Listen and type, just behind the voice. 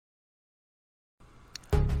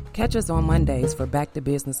Catch us on Mondays for Back to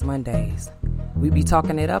Business Mondays. We be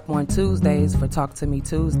talking it up on Tuesdays for Talk to Me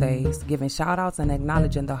Tuesdays, giving shout outs and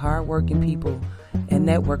acknowledging the hard-working people and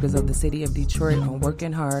networkers of the city of Detroit on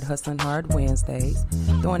Working Hard, Hustling Hard Wednesdays,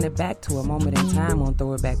 throwing it back to a moment in time on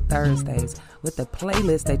Throwback Thursdays with a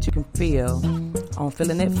playlist that you can feel on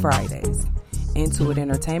Feeling It Fridays. Into It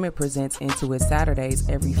Entertainment presents Into It Saturdays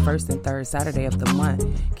every first and third Saturday of the month,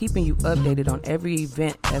 keeping you updated on every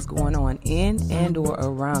event that's going on in and or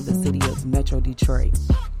around the city of Metro Detroit.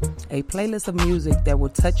 A playlist of music that will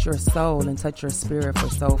touch your soul and touch your spirit for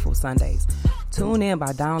Soulful Sundays. Tune in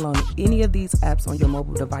by downloading any of these apps on your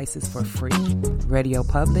mobile devices for free. Radio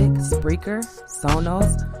Public, Spreaker,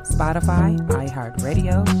 Sonos, Spotify,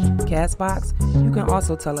 iHeartRadio, Castbox. You can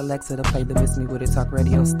also tell Alexa to play the Miss Me With It Talk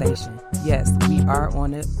radio station. Yes, we are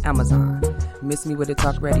on the Amazon. Miss Me With It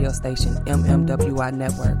Talk radio station, MMWI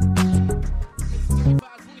Network.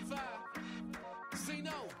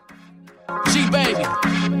 G-Baby,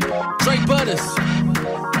 Drake Butters,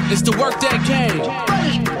 it's the work that came.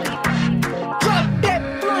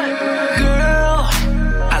 Girl,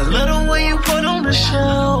 I love the way you put on the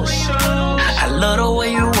show. I love the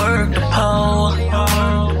way you work the pole.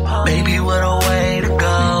 Baby, what a way to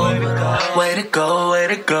go. Way to go, way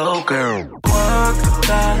to go, girl. Work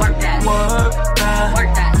that, work that, work that,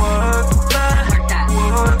 work that, work that,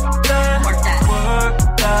 work that, work that, work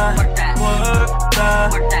that, work that, work that, work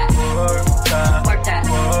that, work that, work that, work that,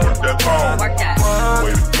 work that, work that,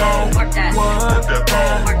 way to go, work that, work that,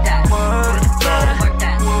 work that, work that, work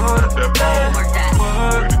that, work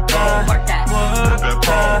that, work that, work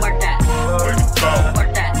that,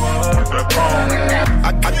 work that, work that,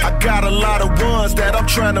 I got a lot of ones that I'm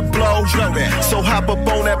trying to blow. So hop up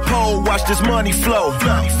on that pole, watch this money flow.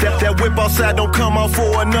 That whip outside don't come out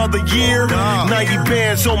for another year. 90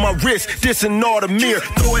 bands on my wrist, this an Audemir.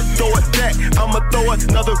 Throw it back, I'ma throw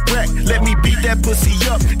another rack. Let me beat that pussy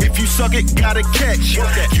up. If you suck it, gotta catch.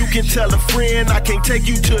 You can tell a friend I can't take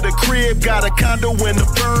you to the crib. Got a condo in the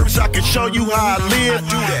burbs, I can show you how I live.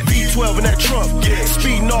 V12 in that trunk,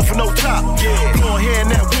 speeding off with no top. Blowing hair in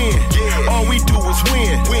that wind, all we do is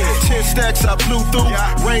win. 10 stacks I blew through,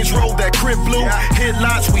 Range Road that crib blue. Hit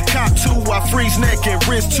lots we cop to, I freeze neck and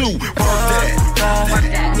wrist too. Work that, work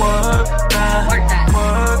that, work that, work that,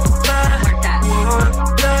 work that, work that, work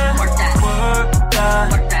that, work that, work that,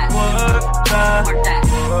 work that, work that, work that,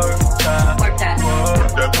 work that, work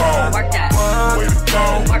that, work that, work that, way to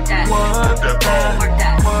go, work that, work that, work that, work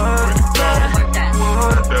that, work that, work that, work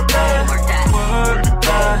that, work that, work that,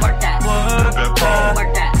 work that, work that,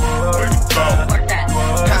 way to go, work that,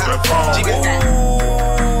 work that,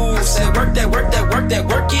 I said work that, work that, work that,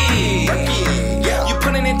 work it. Yeah, you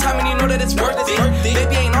putting in time and you know that it's worth it.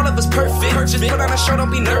 Baby, ain't all of us perfect. Just put on a show,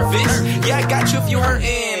 don't be nervous. Yeah, I got you if you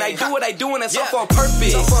hurting. I do what I do and it's all for a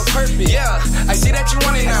purpose. Yeah, I see that you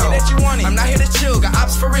want it now. I'm not here to chill, got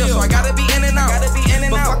ops for real, so I gotta be in and out.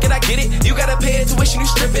 But fuck it, I get it. You gotta pay it tuition, you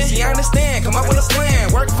stripping. Yeah, I understand. Come up with a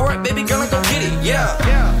plan. Work for it, baby girl, and go get it. Yeah.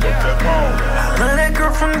 I love that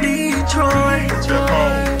girl from Detroit.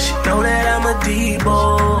 She know that I'm a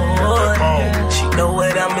D-boy. She know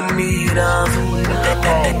what I'm in need of.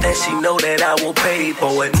 And she know that I will pay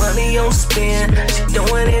for it. Money on spin, she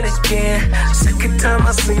doing it again. Second time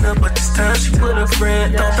I seen her, but this time she with a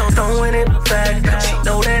friend. Don't throwing it back. She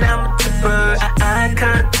know that I'm a tipper. Eye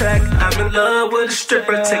contact. I'm in love with a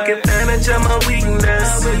stripper. Take advantage of my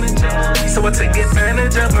weakness. So I take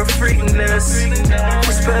advantage of her freakness.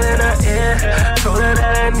 Whisper in her ear, told her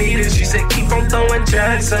that I need it. She said keep on throwing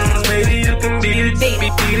Jacksons, baby you can beat it. Beat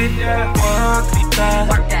it. Work that,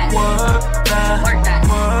 work that, work that, work that,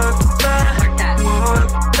 work that, work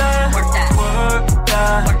that, work that, work that,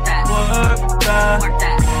 work that, work that, work that, work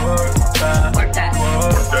that, work that, work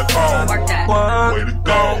that, work that, way to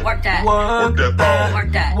go, work that, work that,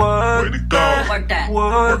 work that, way to go, work that,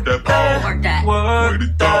 work that, work that, way to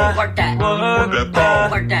go, work that, work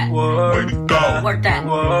that, work that, way to go, work that,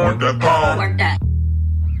 work that, work that.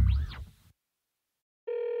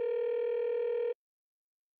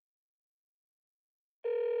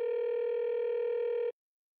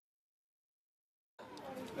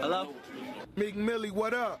 Hello? Big Millie,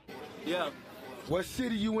 what up? Yeah. What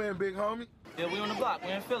city you in, big homie? Yeah, we on the block.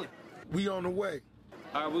 We in Philly. We on the way.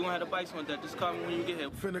 All right, we gonna have the bikes on deck. Just call me when you get here.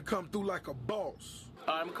 Finna come through like a boss.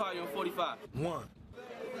 All right, I'm gonna call you in 45. One.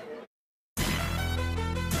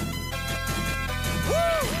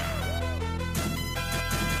 Woo!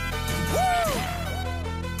 Woo!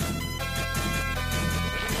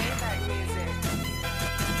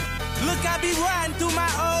 Look, I be riding through my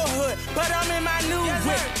old hood, but I'm in my new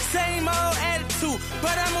whip. Same old attitude,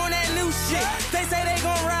 but I'm on that new shit. They say they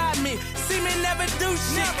gon' ride me. See me ain't never do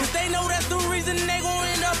shit, cause they know that's the reason they gon'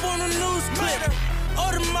 end up on the news clip.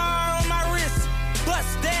 Audemars on my wrist,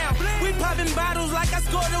 bust down. We popping bottles like I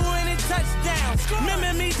scored a winning touchdown.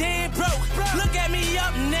 Remember me dead broke, look at me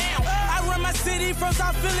up now. I run my city from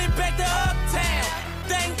South Philly back to Uptown.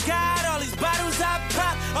 Thank God, all these bottles I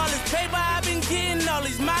pop, all this paper I've been getting, all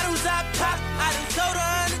these models I pop. I done sold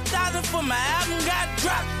 100,000 for my album got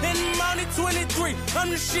dropped, and I'm only 23. I'm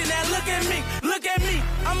the shit, now look at me, look at me.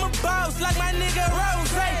 I'm a boss like my nigga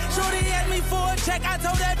Rose. Shorty asked me for a check, I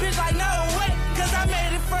told that bitch like no way, cause I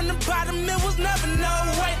made it from the bottom, it was never no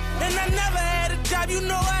way. And I never had a job, you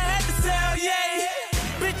know I had to sell, yeah.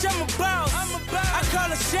 Bitch, I'm a boss, I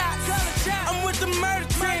call a shot, I'm with the murder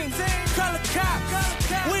team, call a cop,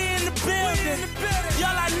 we in the building,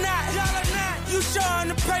 y'all are not, you showing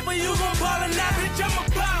the paper, you gon' ball or not, bitch, I'm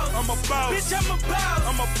a boss, bitch, I'm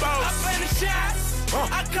a boss, I play the shots,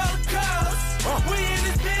 I call the calls, we in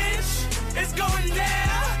this bitch, it's going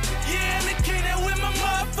down, yeah, and the king that with my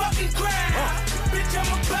motherfucking crown. Bitch, I'm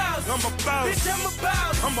a boss. I'm a boss. Bitch, I'm a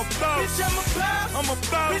boss. I'm a boss. Bitch, I'm a boss. I'm a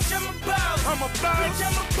boss. Bitch, I'm a boss. I'm a boss. Bitch,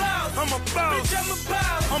 I'm a boss. I'm a boss. Bitch, I'm a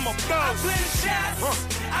boss. I'm a boss. I play the shots.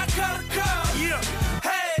 I call the calls. Yeah.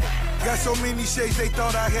 Hey. Got so many shades they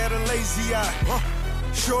thought I had a lazy eye.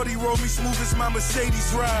 Shorty roll me smooth as my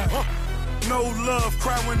Mercedes ride. No love,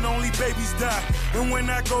 cry when only babies die. And when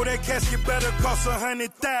I go, that casket better cost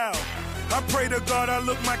 100,000. I pray to God I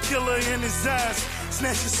look my killer in his eyes.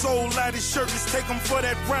 Snatch his soul out his shirt, let's take him for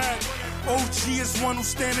that ride. OG is one who's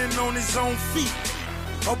standing on his own feet.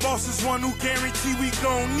 A boss is one who guarantee we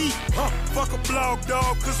gon' meet. Fuck a blog,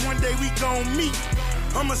 dog, cause one day we gon' meet.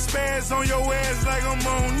 I'ma spaz on your ass like I'm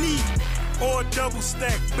on knee. Or a double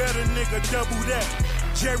stack, better nigga, double that.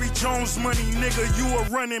 Jerry Jones money, nigga, you a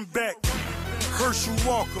running back. Herschel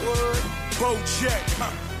Walker, Bo Jack,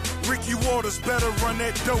 Ricky Waters better run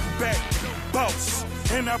that dope back. Boss,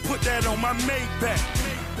 and I put that on my Maybach.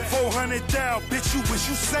 400 down, bitch, you wish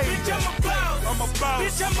you saved bitch, that. I'm a boss. I'm a boss.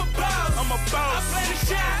 Bitch, I'm a boss. I'm a boss. I play the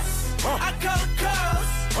shots. I call the calls.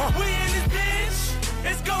 We in this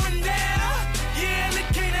bitch. It's going down. Yeah, and the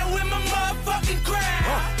king that with my motherfucking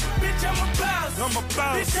crown. Bitch, I'm a boss. I'm a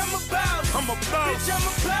boss. Bitch, I'm a boss. I'm a boss. Bitch, I'm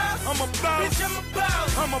a boss. I'm a boss. Bitch, I'm a boss.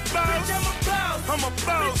 I'm a boss. Bitch, I'm a boss. I'm a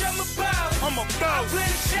boss. Bitch, I'm a boss. I'm a I boss. play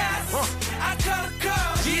the shots. I call the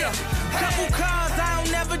calls. Yeah. Couple cars I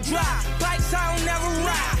don't never drive. Bikes I don't never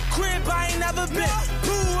ride. Crib I ain't never been.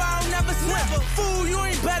 Pool I don't never swim. Fool, you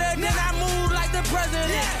ain't better than I move like the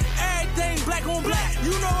president. Everything black on black.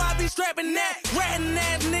 You know I be strapping that. Ratting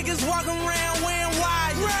ass niggas walking around wearing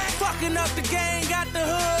wires. Fucking up the game, got the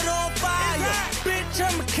hood on fire. Bitch,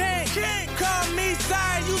 I'm a king. Call me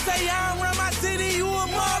sire. You say I don't run my city, you a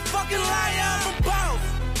motherfucking liar. I'm a boss.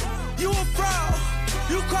 You a fraud.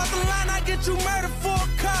 You cross the line, I get you murdered for a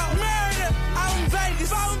call. Murder, out in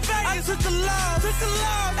Vegas. I took a loss.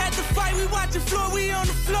 At the fight, we watching floor, we on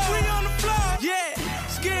the floor. Yeah,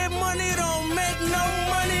 scared money don't make no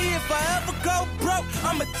money. If I ever go broke,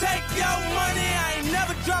 I'ma take your money. I ain't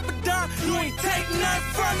never drop a dime, you ain't take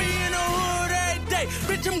nothing from me in the hood every day.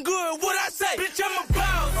 Bitch, I'm good, what I say? Bitch, I'm a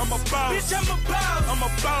boss. I'm a boss. Bitch, I'm a boss. I'm a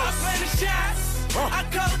boss. I play the shots. I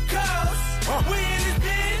call the calls. We in this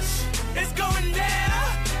bitch. It's going down.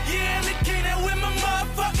 Yeah, and the king that with my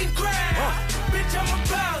motherfucking crown. Bitch, I'm a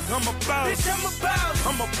boss. I'm a boss. Bitch, I'm a boss.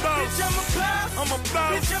 I'm a boss. Bitch, I'm a boss. I'm a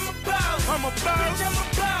boss. Bitch, I'm a boss. I'm a boss. Bitch, I'm a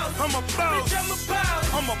boss. I'm a boss. Bitch, I'm a boss.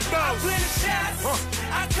 I'm a I boss. play the shots.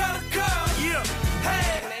 I call the calls. Yeah.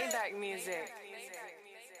 Hey. Maybach music.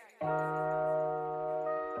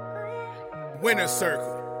 Winner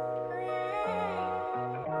Circle.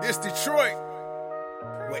 This Detroit,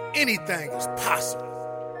 where anything is possible.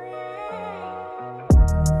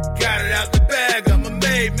 Got it out the bag, I'm a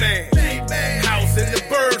made man. House in the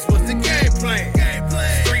birds was the game plan.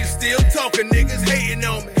 Street still talking, niggas hating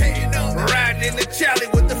on me. Riding in the Charlie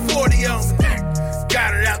with the 40 on me.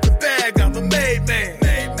 Got it out the bag, I'm a made man.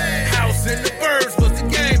 House in the birds was the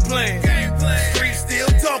game plan. Street still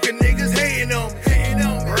talking, niggas hating on me.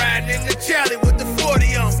 Riding in the Charlie with the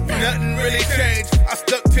 40 on me. Nothing really changed. I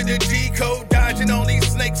stuck to the G code, dodging all these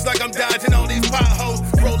snakes like I'm dodging all these potholes.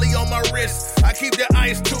 Rollie on my wrist, I keep the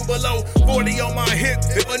ice too below. 40 on my hip,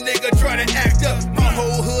 if a nigga try to act up, my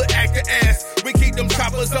whole hood act the ass. We keep them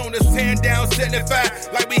choppers on us, 10 down,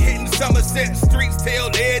 75, like we hitting Somerset. Streets tell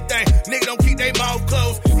everything, nigga don't keep they mouth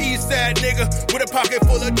closed. East side nigga, with a pocket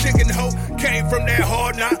full of chicken hoe. Came from that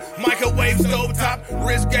hard knock, microwave stove top.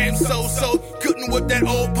 Wrist game so-so, couldn't whip that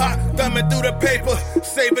old pot. Thumbing through the paper,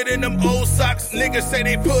 save it in them old socks. Niggas say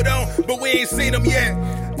they put on, but we ain't seen them yet.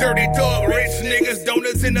 Dirty dog, rich niggas,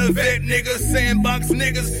 donuts in the vet niggas, sandbox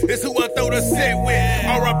niggas, is who I throw the set with.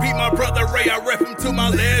 R.I.P. my brother a Ray, I rep him to my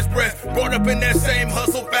last breath. Brought up in that same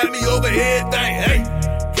hustle, found me over everything. Hey,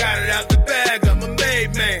 got it out the bag, I'm a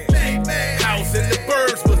made man. House in the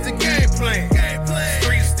burbs was the game plan.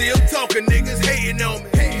 Street still talking, niggas hating on me.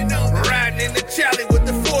 Riding in the Charlie with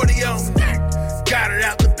the 40 on me. Got it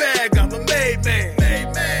out the bag, I'm a made man.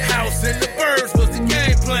 House in the burbs was the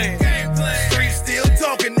game plan. Street still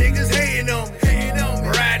talking, niggas hating on me.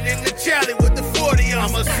 Riding in the Charlie with the 40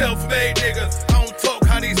 on me. I'm a self-made nigga, I don't talk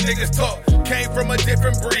how these niggas talk. Came from a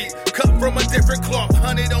different breed, cut from a different cloth.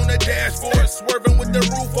 100 on the dashboard, swerving with the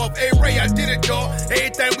roof off. Hey Ray, I did it, dawg.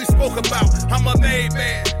 Everything we spoke about, I'm a made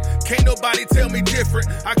man. Can't nobody tell me different.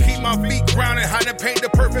 I keep my feet grounded, how to paint the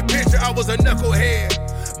perfect picture. I was a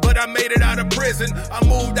knucklehead, but I made it out of prison. I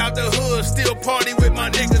moved out the hood, still party with my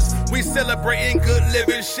niggas. We celebrating good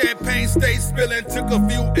living, champagne stay spilling. Took a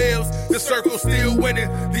few L's, the circle still winning.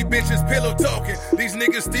 These bitches pillow talking, these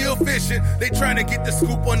niggas still fishing. They trying to get the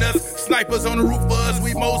scoop on us. Snipers on the roof for us,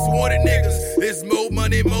 we most wanted niggas. It's more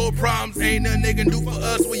money, more problems. Ain't nothing they can do for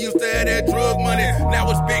us. We used to have that drug money, now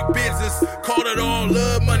it's big business. Call it all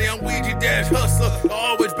love money. I'm Ouija dash hustler,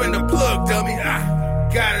 always been the plug dummy.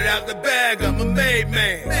 Got it out the bag, I'm a made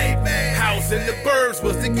man. House in the burbs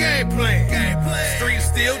was the game plan. Street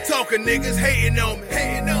still talking, niggas hating on me.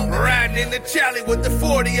 Riding in the Charlie with the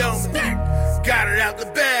 40 on me. Got it out the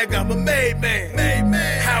bag, I'm a made man.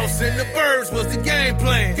 House in the burbs was the game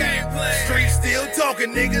plan. Street still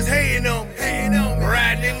talking, niggas hating on me.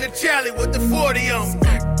 Riding in the Charlie with the 40 on me.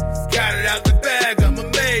 Got it out the bag, I'm a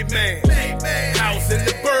made man. House in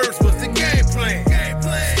the burbs was the game plan.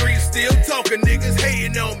 Street still talking, niggas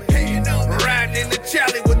hating on me. Riding in the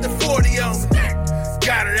Charlie with the 40 on me.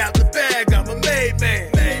 Got it out the bag, I'm a made man.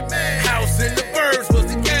 House in the burbs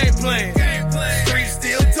was the game plan. Street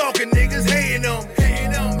still talking, niggas hating on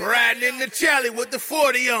me. Riding in the Charlie with the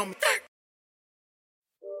 40 on me.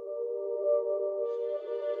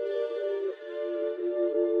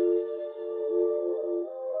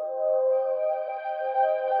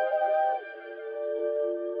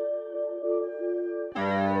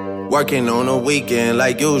 Working on a weekend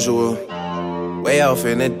like usual. Way off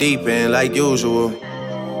in the deep end like usual.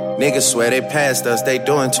 Niggas swear they passed us, they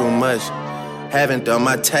doing too much. Haven't done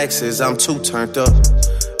my taxes, I'm too turned up.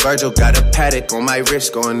 Virgil got a paddock on my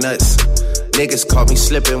wrist going nuts. Niggas caught me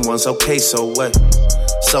slipping once, okay, so what?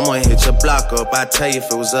 Someone hit your block up, I tell you if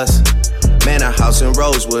it was us. Man, a house in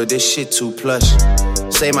Rosewood, this shit too plush.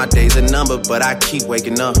 Say my day's a number, but I keep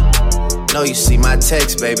waking up. Know you see my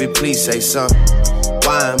text, baby, please say something.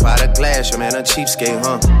 Wine by the glass, your man a cheapskate,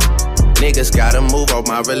 huh? Niggas gotta move on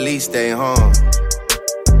my release day, huh?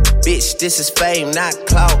 Bitch, this is fame, not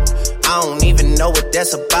clout. I don't even know what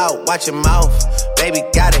that's about. Watch your mouth. Baby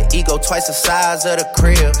got an ego twice the size of the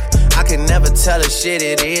crib. I can never tell a shit,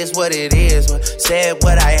 it is what it is. Said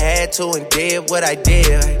what I had to and did what I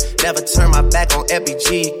did. Never turn my back on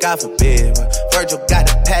FBG, God forbid. Virgil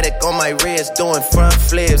got a paddock on my wrist, doing front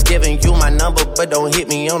flips. Giving you my number, but don't hit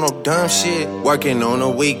me on no dumb shit. Working on a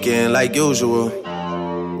weekend like usual.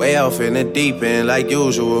 Way off in the deep end like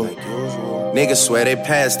usual. Niggas swear they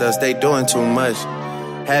passed us, they doing too much.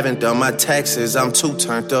 Haven't done my taxes, I'm too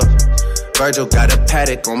turned up. Virgil got a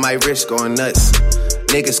paddock on my wrist going nuts.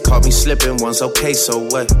 Niggas caught me slipping once, okay, so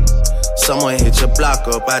what? Someone hit your block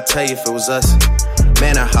up, I tell you if it was us.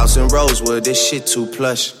 Man, a house in Rosewood, this shit too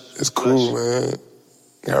plush. It's cool, man.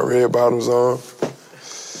 Got red bottoms on.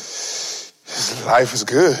 Life is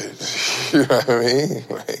good. You know what I mean?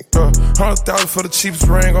 Like, 100,000 for the cheapest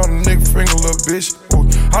ring on the nigga finger, little bitch. Ooh,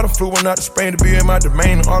 I done flew one out to Spain to be in my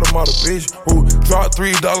domain, automata, bitch. Ooh, dropped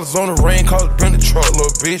 $3 on the rain, called it been the truck,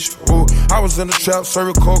 little bitch. Ooh, I was in the trap,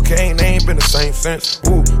 serving cocaine, they ain't been the same since.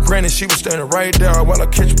 Ooh, granted, she was standing right there while I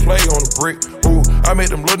catch a play on the brick. Ooh, I made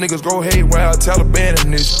them little niggas go haywire, Taliban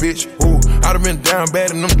in this bitch. Ooh, I done been down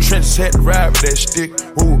bad in them trenches, had to ride with that stick.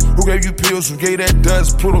 Ooh, who gave you pills, who gave that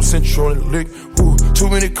dust, Pluto sent you on the lick. Ooh, too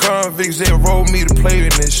many convicts, they rolled me to play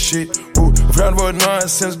in this shit. Ooh, round about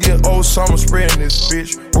nonsense, get old summer spraying this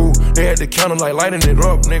bitch. Ooh, they had the counter like lighting it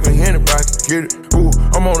up, nigga, anybody can get it. Ooh,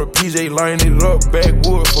 I'm on a PJ lighting it up,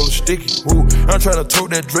 backwood full of sticky. Ooh, I'm tryna tote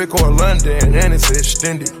that Draco in London, and it's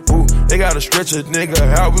extended. Ooh, they gotta stretch a nigga,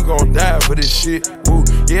 how we gon' die for this shit? Ooh,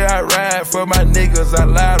 yeah, I ride for my niggas, I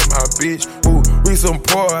lie to my bitch. Ooh, We some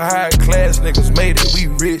poor, high class niggas made it, we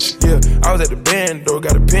rich, yeah. I was at the band, though,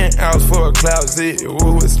 got a penthouse for a closet.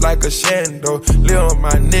 Ooh, it's like a shando. Live on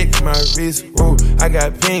my neck, my wrist. Ooh, I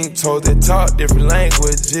got pink toes that talk different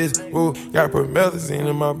languages. Ooh, got promethazine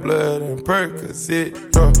in my blood and Percocet.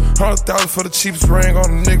 100,000 for the cheapest ring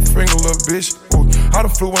on the nigga finger, little bitch. Ooh, I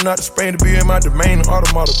done flew one out to Spain to be in my domain,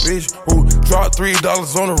 automata, bitch. Ooh, dropped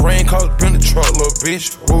 $3 on the rain, cause it been the truck, little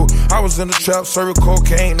bitch. Ooh, I was in the trap, serving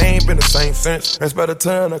cocaine, they ain't been the same since. That's by the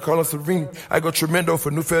time I call her Serene. I go tremendo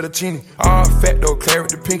for new fettuccine. All fat though,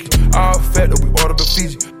 claret the pinky. All fat though, we order the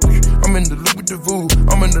Fiji. I'm in the loop with the voo,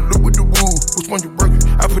 I'm in the loop with the woo. Which one you working?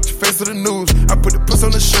 I put your face to the news, I put the puss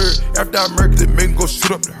on the shirt. After I murk it, make him go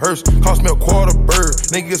shoot up the hearse. Cost me a quarter bird.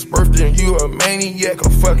 Nigga's birthday and you a maniac, a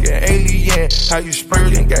fucking alien. How you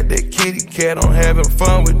spurting? Got that kitty cat, I'm having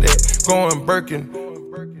fun with that. Going Birkin.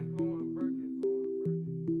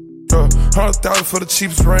 100,000 for the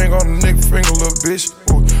cheapest ring on the nigga finger, little bitch.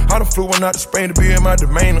 Ooh, I done flew one out to Spain to be in my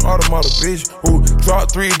domain, automata, bitch. Ooh,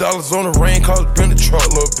 dropped $3 on the rain, cause it been the truck,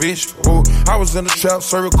 little bitch. Ooh, I was in the trap,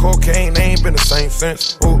 serving cocaine, they ain't been the same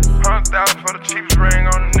since. Ooh, 100,000 for the cheapest ring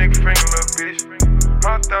on the nigga finger, little bitch.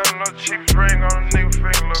 100,000 for the cheapest ring on the nigga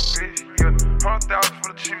finger, little bitch. Yeah, 100,000 for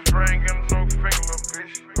the cheapest ring on the nigga finger, little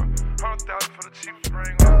bitch. 100,000 for the cheapest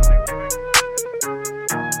ring on the nigga finger.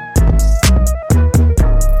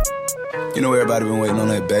 You know everybody been waiting on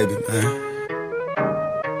that baby, man.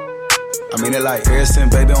 I mean, it like ever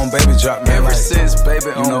since baby on baby drop, man. Ever since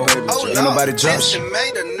baby on baby drop. Ain't nobody drop shit.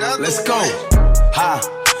 Let's go. Ha.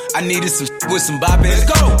 I needed some with some bop in it.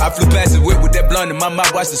 Let's go. I flew past the whip with that blunt in my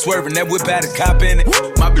mouth, watched it swerving. That whip had a cop in it.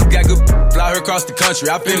 My bitch got good, fly her across the country.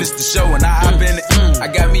 I finished the show and I hop in it.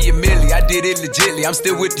 I got me a milli, I did it legitly. I'm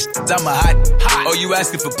still with the shit, I'm a hot. Oh, you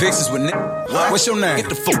asking for pictures with nigga? What's your name? Get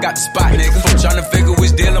the fuck out the spot, nigga. Tryna figure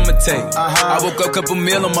which deal I'ma take. I woke up, couple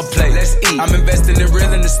meal on my plate. Let's eat. I'm investing in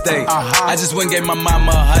real estate. I just went and gave my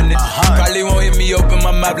mama 100. Probably won't hear me open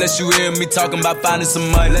my mouth, bless you hear me talking about finding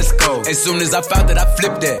some money. Let's go. As soon as I found that, I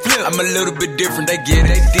flipped that. I'm a little bit different, they get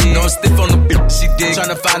it. No, I'm stiff on the bitch, she dig.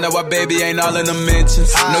 Tryna find out why baby ain't all in the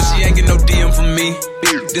mentions. No, she ain't get no DM from me.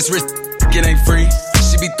 This rich it ain't free.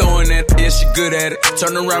 She be throwing that, yeah, she good at it.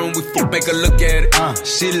 Turn around when we make her look at it.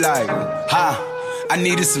 She like, ha. I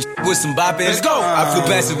needed some with some bop in it. Let's go. I flew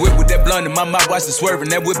past the whip with that blunt in my mouth, watched it swerving.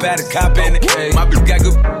 That whip had a cop in it. My bitch got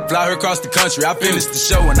good, fly her across the country. I finished the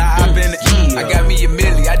show and I hop in it. I got me a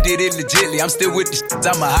milli, I did it legitly. I'm still with the shit,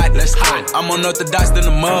 I'm a hot. Let's go. I'm unorthodox than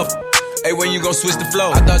a muff. Hey, when you gon' switch the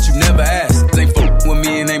flow? I thought you never asked. They fuck with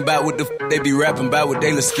me and ain't bout what the f they be rapping about what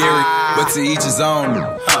they look scary. But to each his own.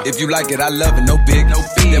 If you like it, I love it. No big, no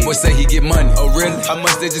fee. That boy say he get money. Oh really? How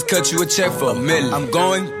much they just cut you a check for? $1 million. I'm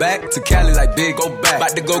going back to Cali like big. Go back.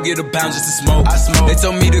 About to go get a pound just to smoke. I smoke. They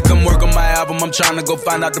told me to come work on my album. I'm trying to go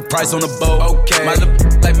find out the price on the boat. Okay. My little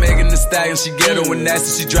like Megan Thee Stallion. She ghetto and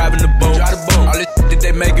nasty. She driving the boat. Drive the boat. All this shit that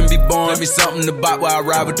they making be born. Let me something to buy while I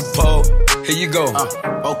ride with the pole. Here you go.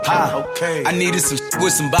 Okay. I needed some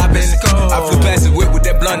with some bop in it. I flew past the whip with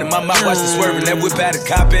that blunt in my mouth, watched it swerving. That whip had a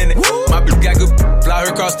cop in it. My bitch got good, fly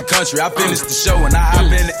her across the country. I finished the show and I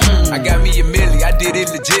hop in it. I got me a milli, I did it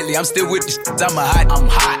legitly. I'm still with the shit, I'm a hot. I'm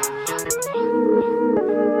hot.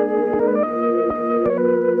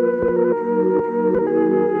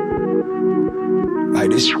 Like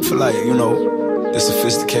this shit for like, you know, the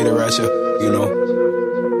sophisticated ratchet, you know,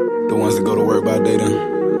 the ones that go to work by day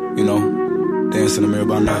then, you know. Dance in the mirror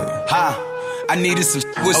by night. Ha! I needed some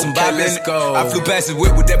with some bop in it. I flew past the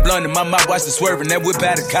whip with that blunt in my mouth, watched it swerving. That whip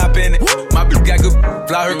had a cop in it. My bitch got good,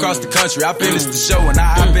 fly her across the country. I finished the show and I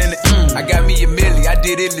hop in it. I got me a milli, I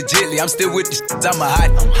did it legitly. I'm still with the shit, I'm a hot.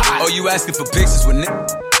 Oh, you asking for pictures with nigga?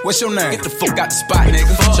 What's your name? Get the fuck out the spot, nigga.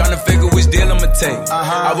 Tryna figure which deal I'ma take.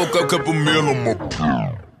 I woke up, couple meal on my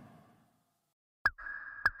plate.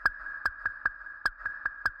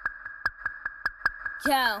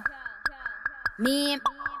 Yo. Man.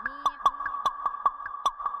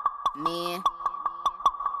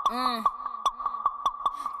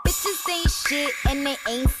 Bitches ain't shit and they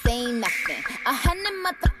ain't saying nothing. 100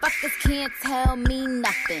 motherfuckers can't tell me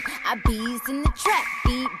nothing. I bees in the trap,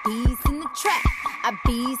 bees in the trap. I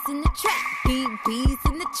bees in the trap, bees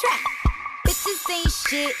in the trap. Bitches ain't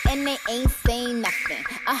shit and they ain't saying nothing.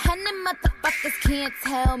 100 motherfuckers can't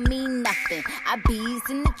tell me nothing. I bees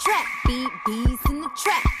in the trap, bees in the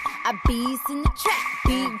trap. I bees in the trap,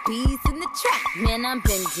 bees in the trap. Man, I'm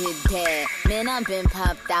been did that. Man, I'm been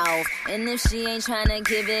popped off. And if she ain't tryna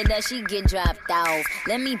give it up, she get dropped off.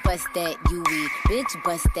 Let me bust that UE, bitch,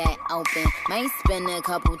 bust that open. Might spend a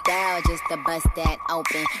couple thou just to bust that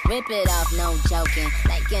open. Rip it off, no joking.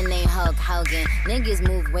 Like your name Hulk Hogan. Niggas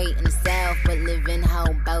move weight in the south, but live live in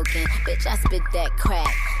Hoboken. Bitch, I spit that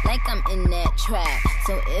crack like I'm in that trap.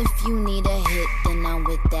 So if you need a hit, then I'm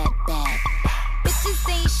with that bag. Bitches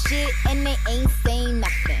ain't shit and they ain't saying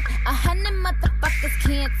nothing. 100 motherfuckers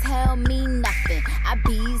can't tell me nothing. I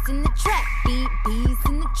bees in the trap, bees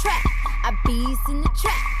in the trap. I bees in the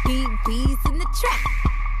trap, bees in the trap.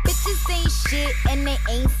 Bitches ain't shit and they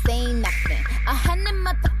ain't saying nothing. 100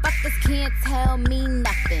 motherfuckers can't tell me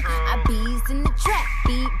nothing. I bees in the trap,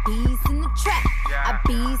 bees in the trap. I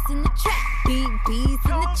bees in the trap, bees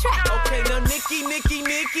in the trap. Okay, now Nikki.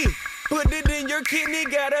 Put it in your kidney,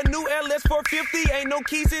 got a new LS 450. Ain't no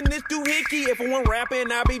keys in this doohickey. If I want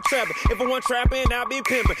rapping, I be trapping. If I want trapping, I be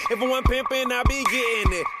pimping. If I want pimping, I be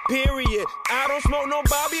getting it. Period. I don't smoke no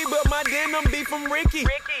Bobby, but my denim be from Ricky.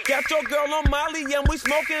 Got your girl on Molly, and we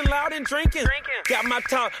smoking loud and drinking. Got my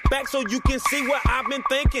top back so you can see what I've been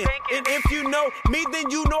thinking. And if you know me,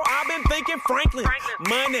 then you know I've been thinking Franklin.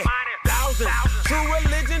 Money, thousands, true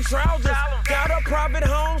religion trousers. Got a private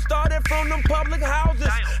home, started from them public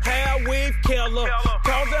houses. Weave killer,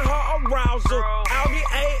 causing her arousal. Audi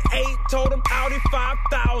A8, told him Audi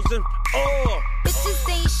 5000. Oh. Bitches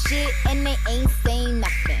ain't shit and they ain't saying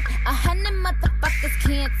nothing. 100 motherfuckers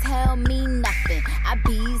can't tell me nothing. I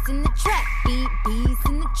bees in the trap, bees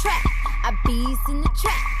in the trap. I bees in the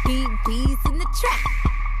trap, bees in the trap.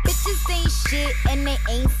 Bitches ain't shit and they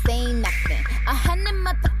ain't saying nothing. 100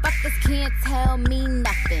 motherfuckers can't tell me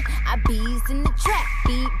nothing. I bees in the trap,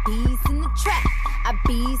 bees in the trap. I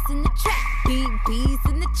bees in the trap, bees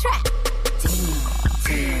in the trap.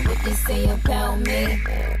 Damn, what they say about me?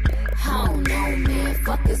 I don't know, man.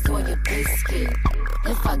 Fuck is on your biscuit.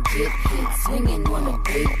 If I get hit, swinging on a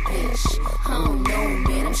big bitch. I don't know,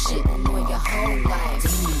 man. I'm shitting on your whole life.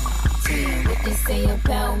 Damn, what they say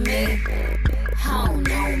about me? I don't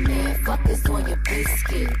know, man. Fuck is on your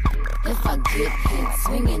biscuit. If I get hit,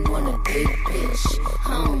 swinging on a big bitch.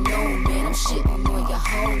 I don't know, man. I'm shitting on your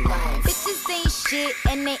whole life. Bitches ain't shit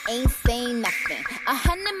and they ain't saying nothing.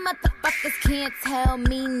 100 motherfuckers can't tell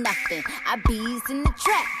me nothing. I bees in the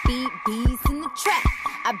trap, bees in the trap.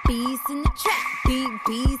 I bees in the trap,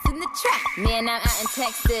 bees in the trap. Man, I'm out in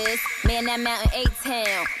Texas. Man, I'm out in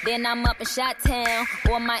A-Town. Then I'm up in Chi-Town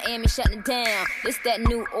or Miami shutting it down. It's that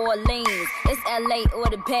New Orleans. It's LA or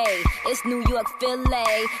the Bay. It's New York,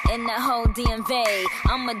 Philly, and the whole DMV.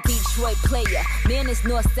 I'm a Detroit player. Man, it's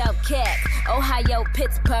North-South Cats. Ohio,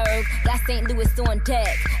 Pittsburgh. Got St. Louis on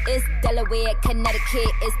deck. It's Delaware,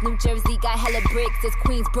 Connecticut. It's New Jersey, got hella bricks. It's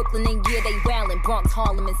Queens, Brooklyn, and yeah, they wildin'. Bronx,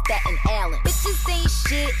 Harlem, and Staten Island. Bitches ain't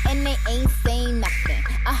shit and they ain't saying nothing.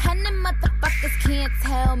 100 motherfuckers can't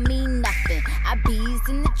tell me nothing. I bees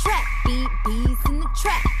in the trap, bees in the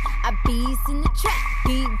trap. I bees in the trap,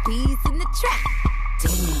 bees in the trap.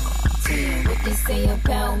 Damn, what they say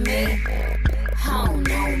about me? I don't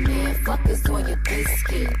know, man. Fuck is on your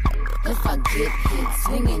biscuit. If I get hit,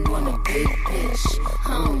 swinging on a big bitch. I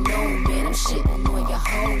don't know, man. I'm shitting on your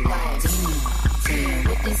whole life. Damn,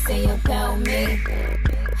 what they say about me?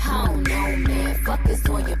 I don't know, man. Fuck is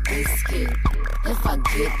on your biscuit. If I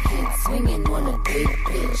get hit, swinging on a big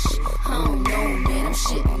bitch. I don't know, man. I'm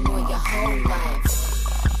shitting on your whole life.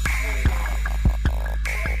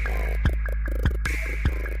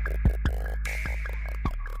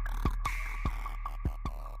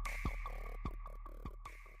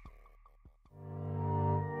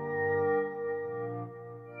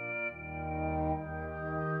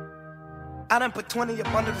 I done put 20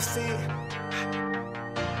 up under the seat.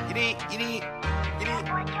 You did.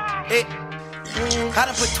 Hey. I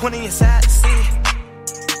done put 20 inside the seat.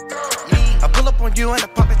 I pull up on you and I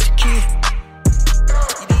pop at your key.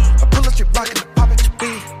 I pull up your block and I pop at your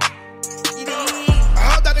beat. I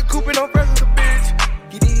hopped out the coupe and I'm fresh as a bitch.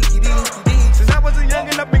 Since I was a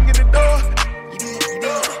youngin', I've been getting the door.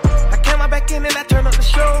 I came out back in and I turned up the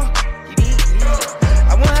show.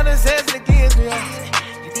 I want how this ass again, yeah.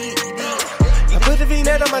 I put the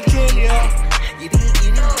V-net on my chin, yeah.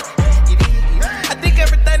 I dig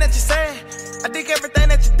everything that you're saying. I dig everything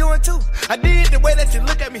that you're doing too. I did the way that you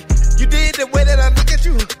look at me. You did the way that I look at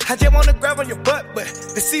you. I just wanna grab on your butt, but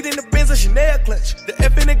the seat in the Benz a Chanel clutch. The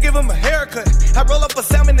F in and give him a haircut. I roll up a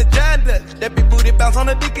salmon the John Dutch. That big booty bounce on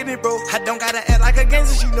the dick in it, bro. I don't gotta act like a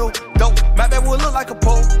gangster, she know. Dope. My bad will look like a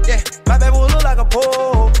pole. Yeah, my bad will look like a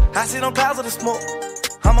pole. I sit on clouds of the smoke.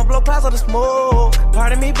 I'ma blow clouds of the smoke.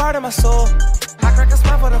 Pardon me, pardon my soul. I crack a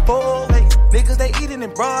smile for the fold. Hey, niggas, they eatin'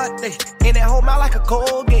 in broad day. In that whole mouth like a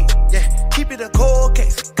cold gate. Yeah, keep it a cold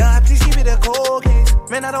case. God, please keep it a cold case.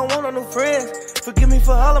 Man, I don't want no new friends. Forgive me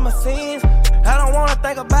for all of my sins. I don't wanna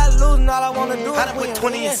think about losing. All I wanna do is I done put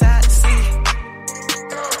 20 inside the seat.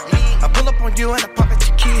 I pull up on you and I pop at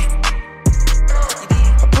your key.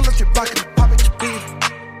 I pull up your block and I pop at your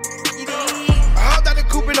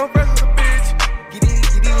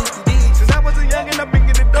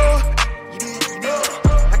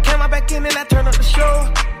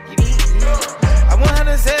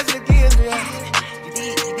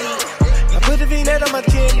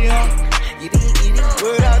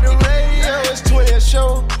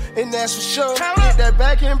and that's for sure. Get that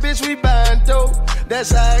back end, bitch, we buying dope.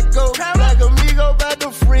 That's how it go. Like amigo by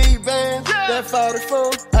the free band. That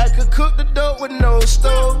 44. I could cook the dope with no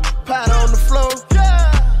stove. Pot on the floor.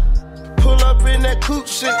 Pull up in that coupe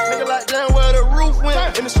shit. Nigga like down where the roof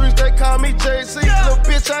went. In the streets they call me JC. Little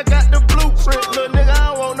bitch, I got the blueprint. Little nigga,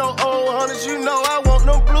 I want no old hundreds. You know I want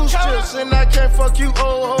no blue strips. And I can't fuck you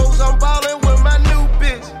old hoes. I'm ballin' with my new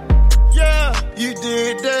bitch. Yeah, you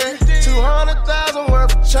did that. 200,000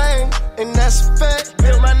 worth of change. And that's a fact.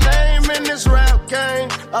 Built my name in this rap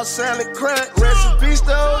game. I'm selling crack. Rest in peace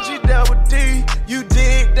to OG Double D. You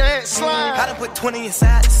did that slide. I done put 20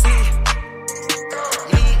 inside the seat.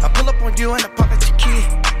 I pull up on you and I pop at your key.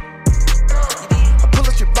 I pull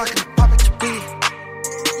up your block and I pop at your beat.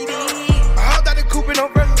 I hopped out the coupe and no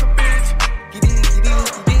rest of the bitch.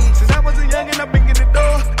 Since I was a youngin', I've been in the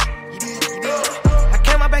door. I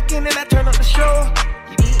came out back in and I turned up the show.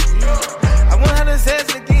 I 100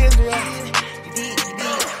 cents again, yeah.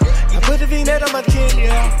 I put the V-net on my chin,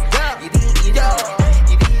 yeah.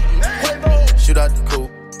 Shoot out the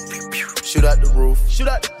coupe. Shoot out the roof. Shoot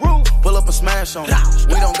out the roof. Pull up a smash on it.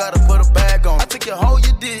 We don't gotta put a bag on it. I took your hoe,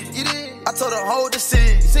 you did. I told her, hold the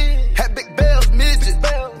seed. Had big bells, midget.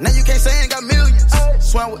 Now you can't say I ain't got millions.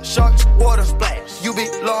 Swam with sharks, water. Splash. You be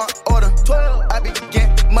law and order. 12. I be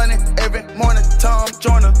getting money every morning. Tom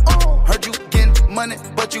Joyner. Heard you getting money,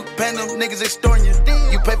 but you paying them niggas extorting you.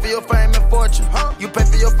 You pay for your fame and fortune. You pay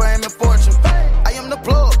for your fame and fortune. I am the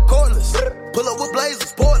plug, cordless. Pull up with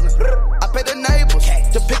blazers, Portland. I pay the neighbors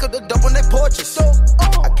to pick up the dope on their porches.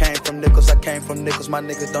 I came from nickels, my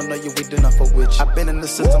niggas don't know you, we do not fuck with you. I been in the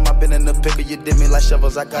system, I been in the pickle, you did me like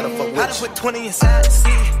shovels, I gotta fuck with you. I done put 20 inside the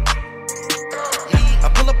seat. I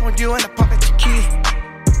pull up on you and I pop at your key.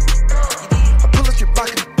 I pull up your block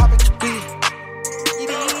and I pop at your beat.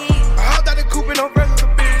 I hopped out the coupe and no rest of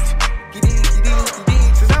the bitch.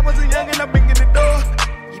 Since I was a youngin', I've been in the door.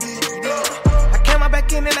 I came out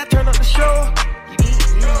back in and I turned up the show.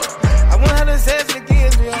 I 100 cents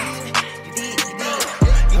again, yeah.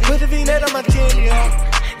 I put the V-net on my chin, yeah.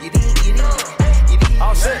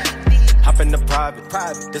 All set. Hop in the private.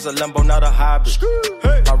 This a Lambo, not a hybrid.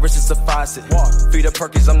 My wrist is a faucet. Feed the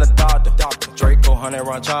Perkies, I'm the doctor. Draco, 100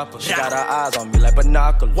 round chopper. She got her eyes on me like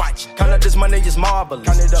binoculars. Watch. Count up this money, it's marvelous.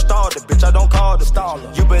 Stall the bitch, I don't call the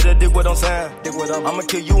staller. You better dig what I'm saying. I'ma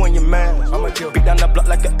kill you and your man. Beat down the block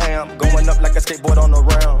like an am. Going up like a skateboard on the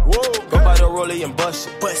round. Go by the rollie and bust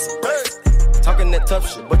it. Talking that tough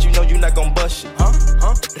shit, but you know you not gon' bust shit.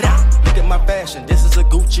 Look at my fashion, this is a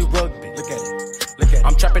Gucci rugby. Look at it.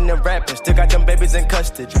 I'm trapping and rapping, still got them babies in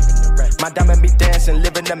custody. My diamond be dancing,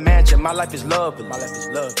 live in the mansion. My life is lovely.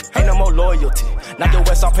 Ain't no more loyalty. Not the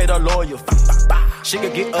West, I'll pay the loyal. She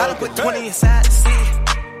could get ugly. I done put 20 inside the seat.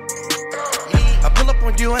 I pull up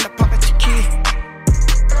on you and I pop at your key.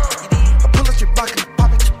 I pull up your block and I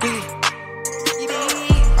pop at your beat.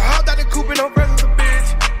 I hopped out the coupe and no rest of the bitch.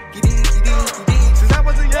 Since I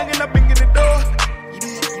was a youngin', I've been in the door.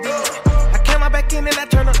 I came out back in and I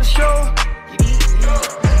turned up the show.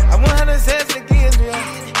 I 100 cents again, yeah.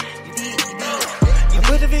 I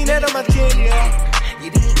put the V-net on my chin, yeah.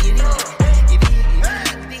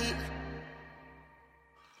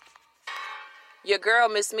 Your girl,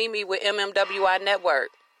 Miss Mimi with MMWI Network.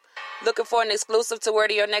 Looking for an exclusive to wear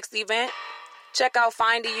to your next event? Check out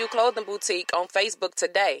Find You Clothing Boutique on Facebook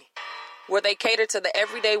today, where they cater to the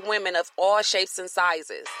everyday women of all shapes and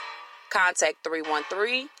sizes. Contact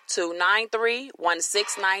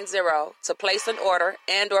 313-293-1690 to place an order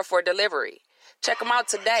and or for delivery. Check them out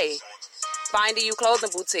today. Find You Clothing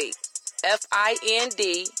Boutique.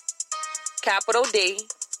 FIND, capital D,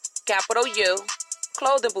 capital U,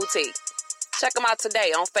 Clothing Boutique. Check them out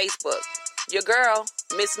today on Facebook. Your girl,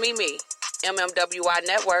 Miss Mimi, MMWI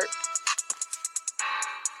Network.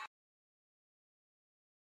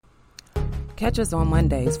 Catch us on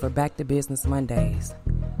Mondays for Back to Business Mondays.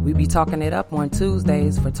 We be talking it up on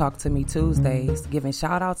Tuesdays for Talk to Me Tuesdays, giving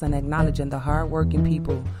shout outs and acknowledging the hardworking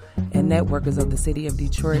people and networkers of the city of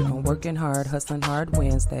Detroit on Working Hard, Hustling Hard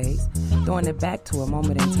Wednesdays, throwing it back to a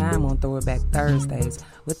moment in time on Throwback Thursdays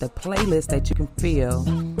with a playlist that you can feel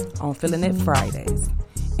on Feeling It Fridays.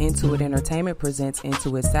 Into It Entertainment presents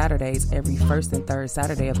Into It Saturdays every first and third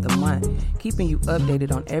Saturday of the month, keeping you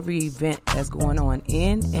updated on every event that's going on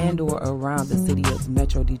in and or around the city of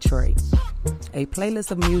Metro Detroit. A playlist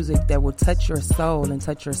of music that will touch your soul and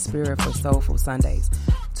touch your spirit for Soulful Sundays.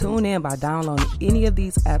 Tune in by downloading any of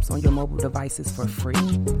these apps on your mobile devices for free.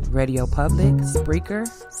 Radio Public, Spreaker,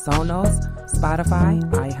 Sonos, Spotify,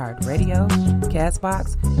 iHeartRadio,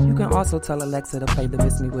 Castbox. You can also tell Alexa to play the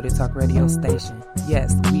Miss Me With It Talk radio station.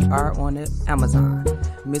 Yes, we are on Amazon.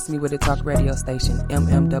 Miss Me With It Talk radio station,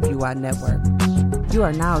 MMWI Network. You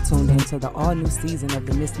are now tuned into the all-new season of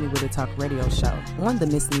the Miss Me With It Talk radio show on the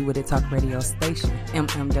Miss Me With It Talk radio station,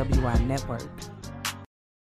 MMWI Network.